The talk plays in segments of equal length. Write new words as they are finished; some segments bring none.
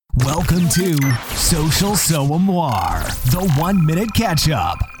Welcome to Social Soamoir, the 1 minute catch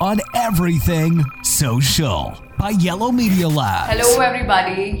up on everything social by Yellow Media Labs. Hello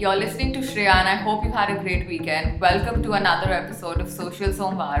everybody, you're listening to Shreya and I hope you had a great weekend. Welcome to another episode of Social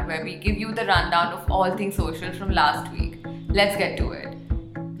Soamwar where we give you the rundown of all things social from last week. Let's get to it.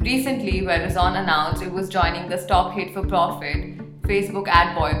 Recently, Verizon announced it was joining the Stop Hate for Profit Facebook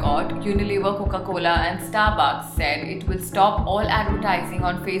ad boycott. Unilever, Coca-Cola and Starbucks said it will stop all advertising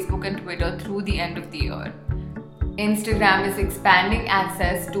on Facebook and Twitter through the end of the year. Instagram is expanding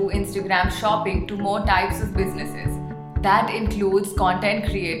access to Instagram shopping to more types of businesses. That includes content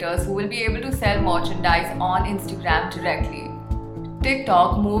creators who will be able to sell merchandise on Instagram directly.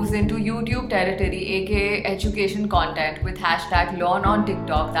 TikTok moves into YouTube territory, aka education content, with hashtag Learn on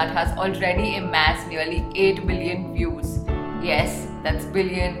TikTok that has already amassed nearly 8 billion views. Yes, that's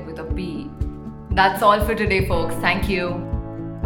billion with a B. That's all for today, folks. Thank you.